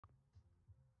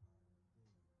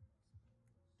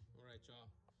right,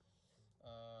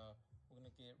 y'all. We're gonna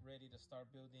get ready to start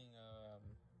building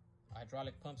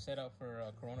hydraulic pump setup for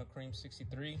Corona Cream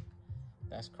 63.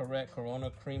 That's correct. Corona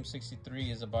Cream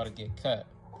 63 is about to get cut.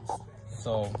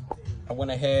 So I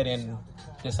went ahead and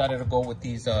decided to go with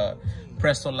these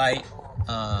Prestolite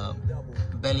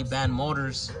belly band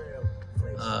motors.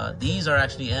 These are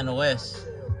actually NOS,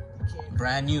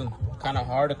 brand new. Kind of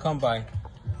hard to come by.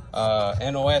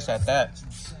 NOS at that,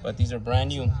 but these are brand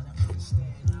new.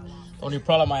 The only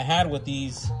problem I had with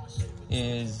these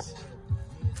is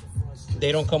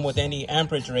they don't come with any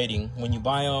amperage rating when you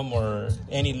buy them, or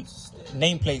any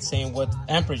nameplate saying what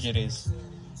amperage it is.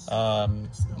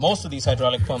 Most of these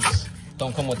hydraulic pumps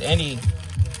don't come with any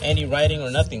writing or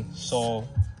nothing. So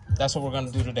that's what we're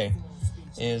gonna do today,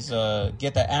 is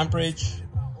get the amperage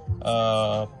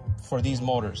for these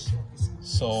motors.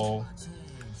 So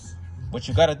what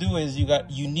you gotta do is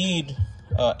you need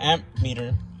a amp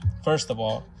meter first of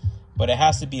all, but it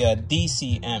has to be a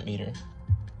DC amp meter.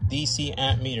 DC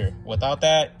amp meter. Without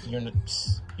that, you're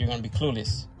gonna be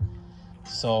clueless.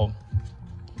 So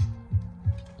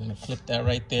I'm gonna flip that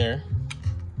right there,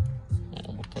 and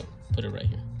we'll put it right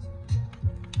here.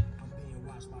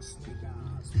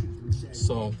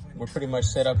 So we're pretty much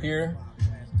set up here.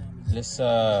 Let's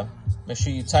make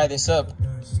sure you tie this up,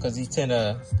 because these tend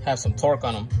to have some torque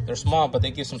on them. They're small, but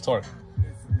they give some torque.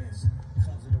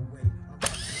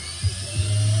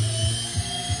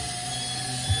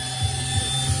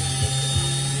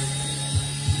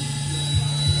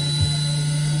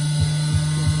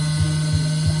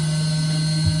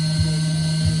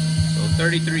 So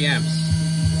 33 amps.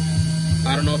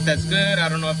 I don't know if that's good. I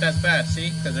don't know if that's bad. See,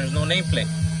 because there's no nameplate.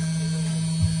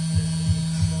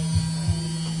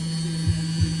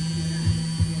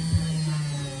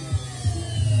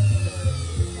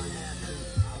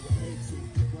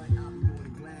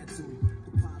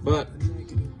 But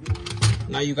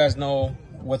now you guys know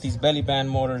what these belly band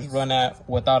motors run at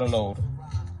without a load.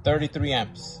 33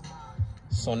 amps.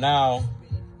 So now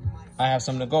I have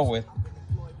something to go with.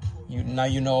 Now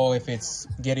you know if it's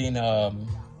getting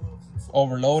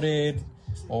overloaded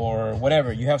or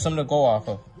whatever. You have something to go off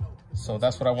of. So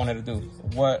that's what I wanted to do.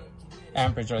 What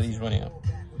amperage are these running at?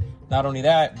 Not only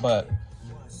that, but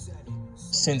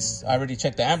since I already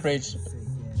checked the amperage,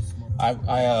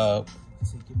 I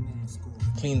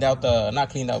cleaned out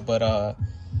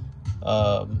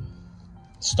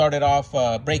started off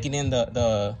breaking in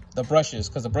the brushes,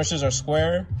 because the brushes are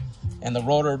square and the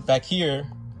rotor back here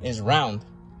is round.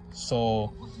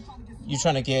 So you're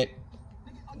trying to get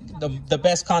the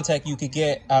best contact you could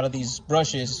get out of these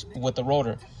brushes with the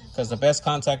rotor, because the best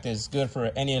contact is good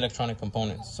for any electronic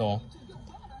component. So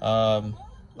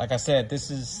like I said,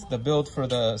 this is the build for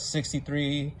the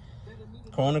 63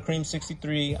 Corona Cream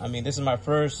 63. I mean, this is my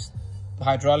first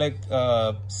hydraulic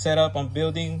setup I'm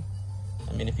building.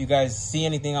 I mean, if you guys see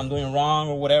anything I'm doing wrong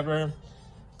or whatever,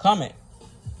 comment,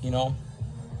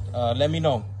 let me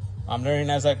know. I'm learning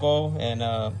as I go,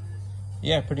 and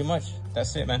yeah, pretty much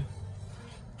that's it, man.